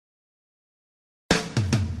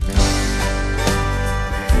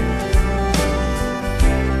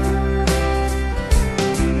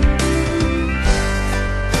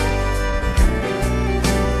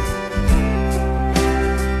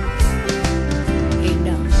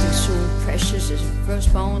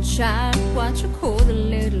firstborn child, what you call the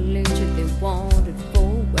little angel they wanted for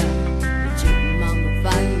a while. But your mama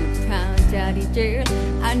value proud, daddy dear.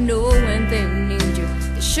 I know when they need you,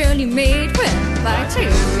 they surely made well.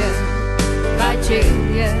 Victoria,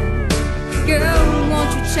 Victoria, girl,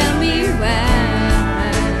 won't you tell me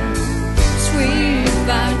why? Sweet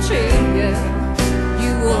Victoria,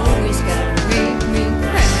 you always gotta make me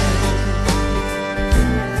cry.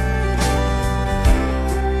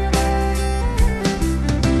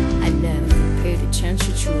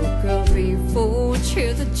 To a girl before,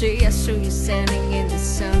 till the day I saw you standing in the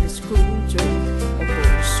Sunday school door. A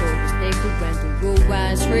boy saw his naked when the road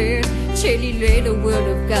was red, till he laid the word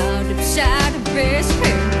of God upside the best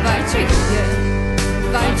friend. Victoria,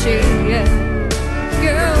 Victoria,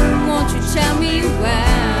 girl, won't you tell me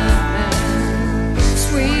why?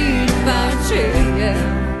 Sweet Victoria,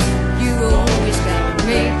 you always gotta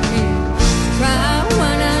make me cry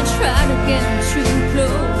when I try to get too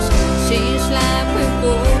close. Seems like we've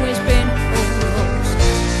always been almost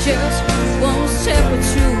just one step or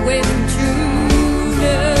two away from true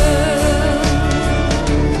love.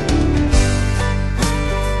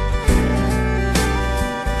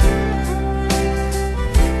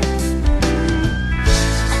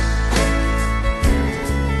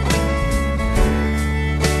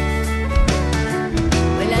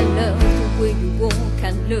 Well, I love the way you walk,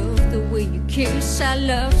 I love the way you kiss, I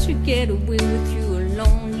love to get away with you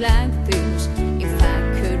alone like this. If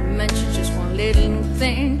I could mention just one little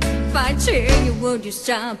thing, if I tell you, would you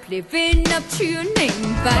stop living up to your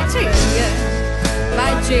name? Victoria,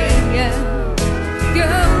 Victoria,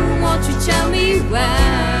 girl, won't you tell me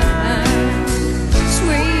why?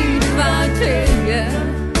 Sweet Victoria,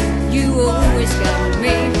 you always gotta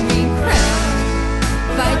make me cry.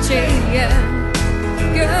 Victoria,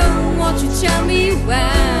 girl, won't you tell me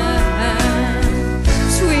why?